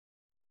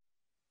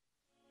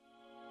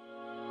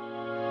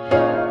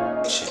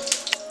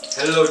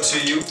Hello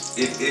to you,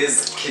 it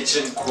is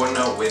Kitchen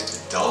Corner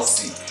with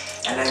Dulcie,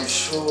 and I'm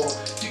sure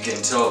you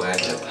can tell that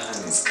the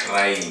pan is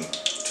crying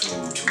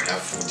to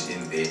have food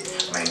in there.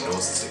 My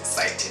nose is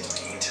excited,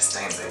 my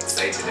intestines are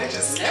excited, I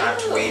just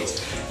can't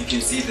wait. You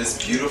can see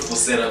this beautiful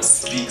setup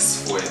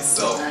speaks for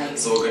itself.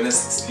 So we're gonna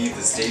leave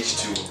the stage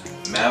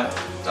to Ma'am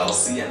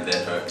Dulcie and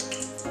let her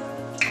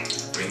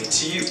bring it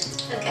to you.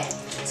 Okay,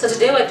 so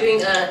today we're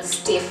doing a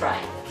stir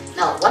fry.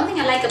 Now, one thing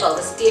I like about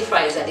the stir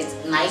fry is that it's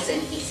nice and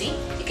easy.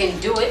 You can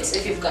do it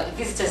if you've got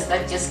visitors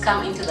that just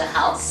come into the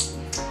house,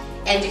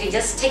 and you can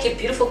just take a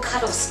beautiful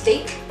cut of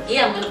steak.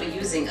 Here I'm going to be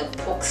using a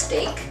pork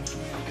steak,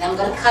 and I'm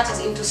going to cut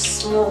it into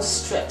small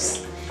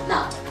strips.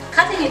 Now,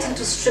 cutting it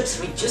into strips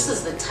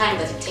reduces the time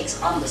that it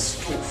takes on the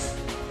stove.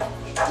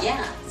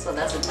 Yeah, so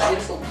that's the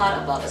beautiful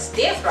part about a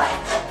stir fry.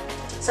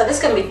 So this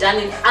can be done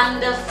in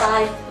under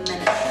 5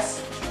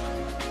 minutes.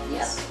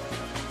 Yes.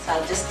 So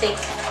I'll just take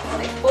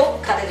my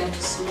pork, cut it into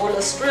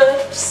smaller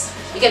strips.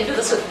 You can do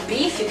this with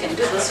beef, you can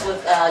do this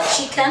with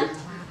chicken,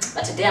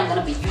 but today I'm going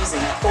to be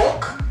using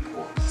pork.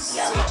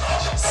 Yeah,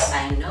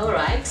 I know,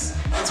 right?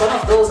 It's one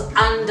of those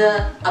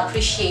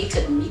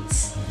underappreciated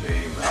meats.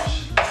 Very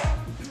much.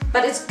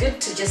 But it's good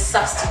to just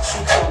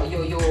substitute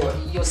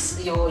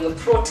your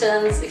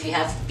proteins. If you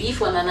have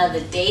beef on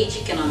another day,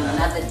 chicken on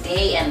another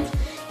day, and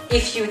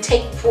if you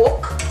take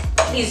pork,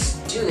 please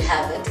do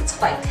have it. It's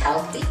quite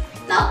healthy.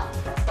 Now,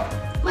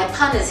 my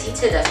pan is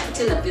heated. I've put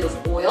in a bit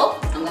of oil.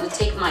 I'm going to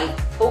take my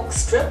pork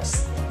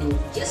strips and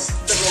just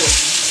throw it.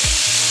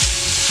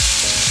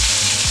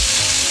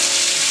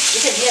 You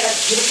can hear that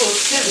beautiful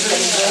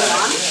sizzling going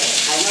on.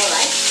 I know,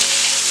 right?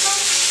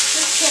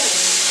 Just get it.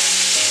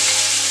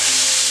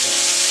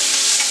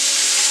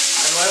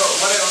 And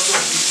what I also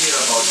appreciate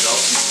about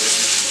Dulcie's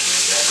recipes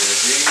is that they're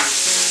very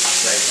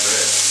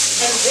diverse.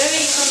 And very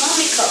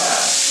economical.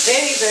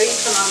 Very, very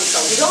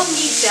economical. You don't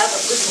need to have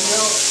a good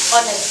meal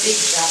on a big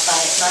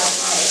diet.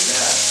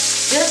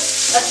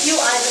 Just a few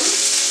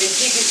items, they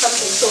give you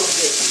something so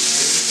good.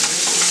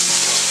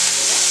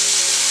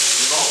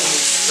 You've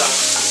always stuck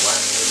to one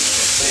meal. You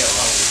can play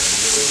around with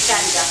it. You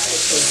can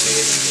definitely. You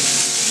can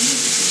use beef,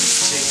 you can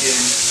use chicken.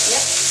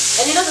 Yep.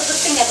 And you know the good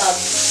thing about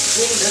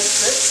doing this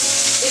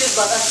strips, if you've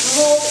got a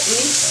small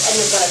meat and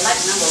you've got a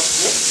large number of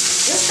meat,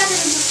 just cut it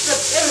into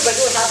strips. Everybody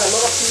will have a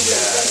lot of meat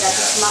and think that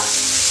it's much.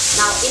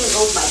 Now in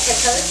goes my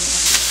peppers.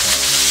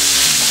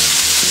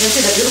 You can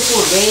see the beautiful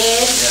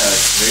red. Yeah,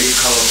 it's very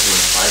colorful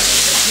and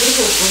vibrant.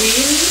 Beautiful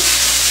green.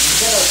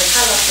 Instead of the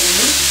color for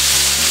me.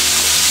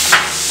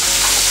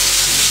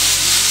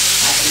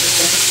 I'm just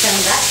going to send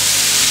that.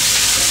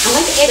 I'm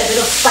going to add a bit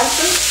of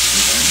spices.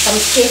 Some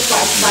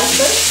stir-fry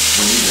spices.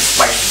 We need the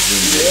spices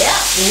in there. Yeah,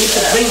 we need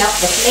to bring up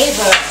the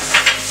flavor.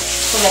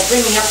 So we're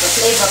bringing up the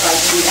flavor by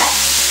doing that.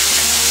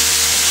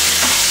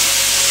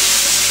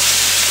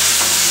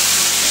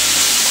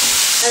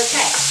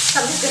 Okay,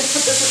 so I'm just going to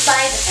put this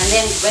aside and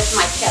then wet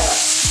my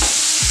carrots.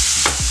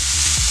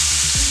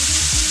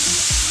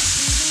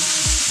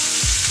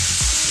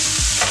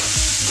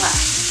 Right.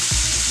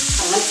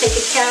 I'm going to take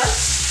a carrot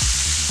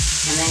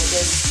and then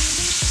just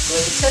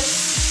grate it.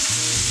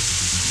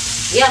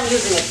 Here I'm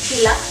using a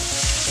peeler.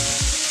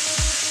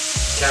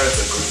 Carrots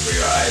are good for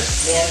your eyes.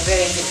 They are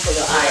very good for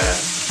your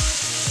eyes.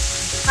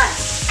 Right.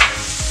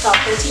 So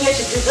I'll continue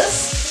to do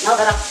this. Now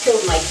that I've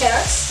peeled my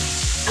carrots,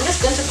 I'm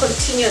just going to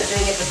continue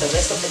doing it with the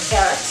rest of the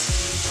carrots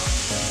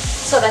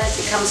so that it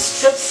becomes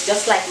strips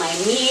just like my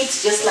meat,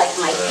 just like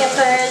my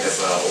peppers.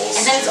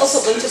 And then it's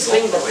also going to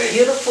bring the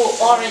beautiful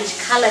orange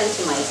color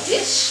into my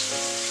dish.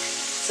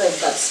 So you've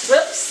got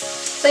strips.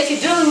 So if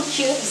you're doing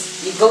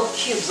cubes, you go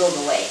cubes all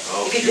the way.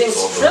 If you're doing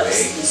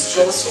strips,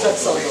 you go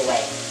strips all the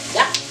way.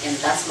 Yeah, and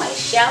that's my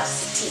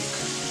chef's tip.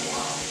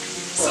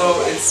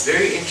 So it's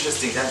very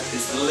interesting that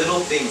it's the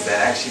little things that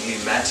actually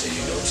matter,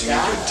 you know, to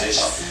make your dish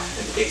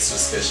an extra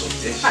special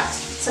dish. Right.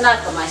 So now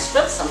I've got my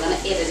strips, I'm going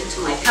to add it into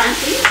my pan,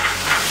 please.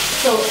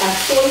 So a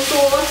soy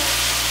sauce,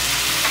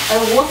 a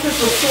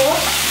Worcestershire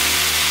sauce,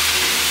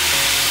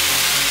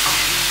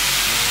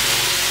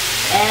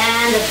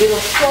 and a bit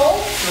of salt.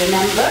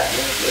 Remember,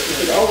 we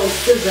should always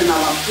season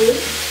our food.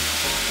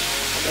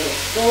 A bit of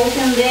salt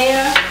in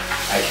there.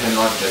 I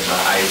cannot get my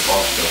eyes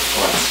off the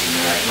pot, you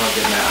know, I cannot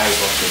get my eyes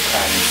off the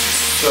pan.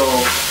 It's so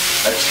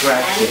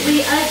attractive. And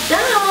we are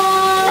done.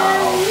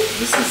 Wow,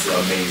 this is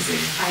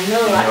amazing. I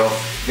know, right? You know,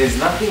 there's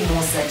nothing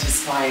more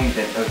satisfying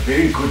than a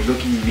very good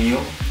looking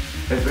meal,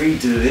 a very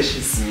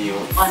delicious meal.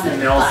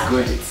 Smells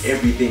good,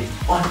 everything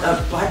on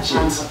a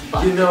budget.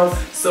 You know,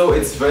 so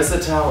it's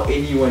versatile.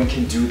 Anyone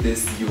can do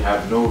this. You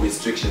have no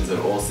restrictions at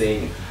all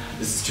saying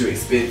this is too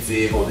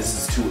expensive or this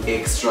is too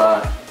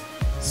extra.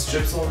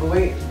 Strips all the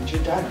way and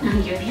you're done.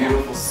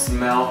 Beautiful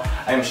smell.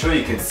 I'm sure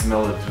you can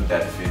smell it through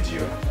that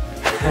video.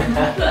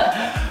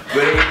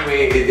 But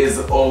anyway, it is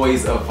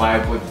always a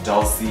vibe with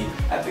Dulcie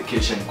at the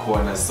kitchen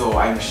corner, so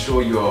I'm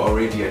sure you are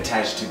already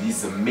attached to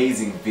these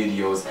amazing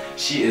videos.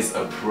 She is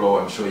a pro,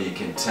 I'm sure you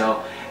can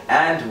tell,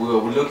 and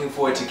we're looking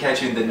forward to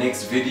catch you in the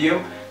next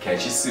video.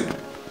 Catch you soon.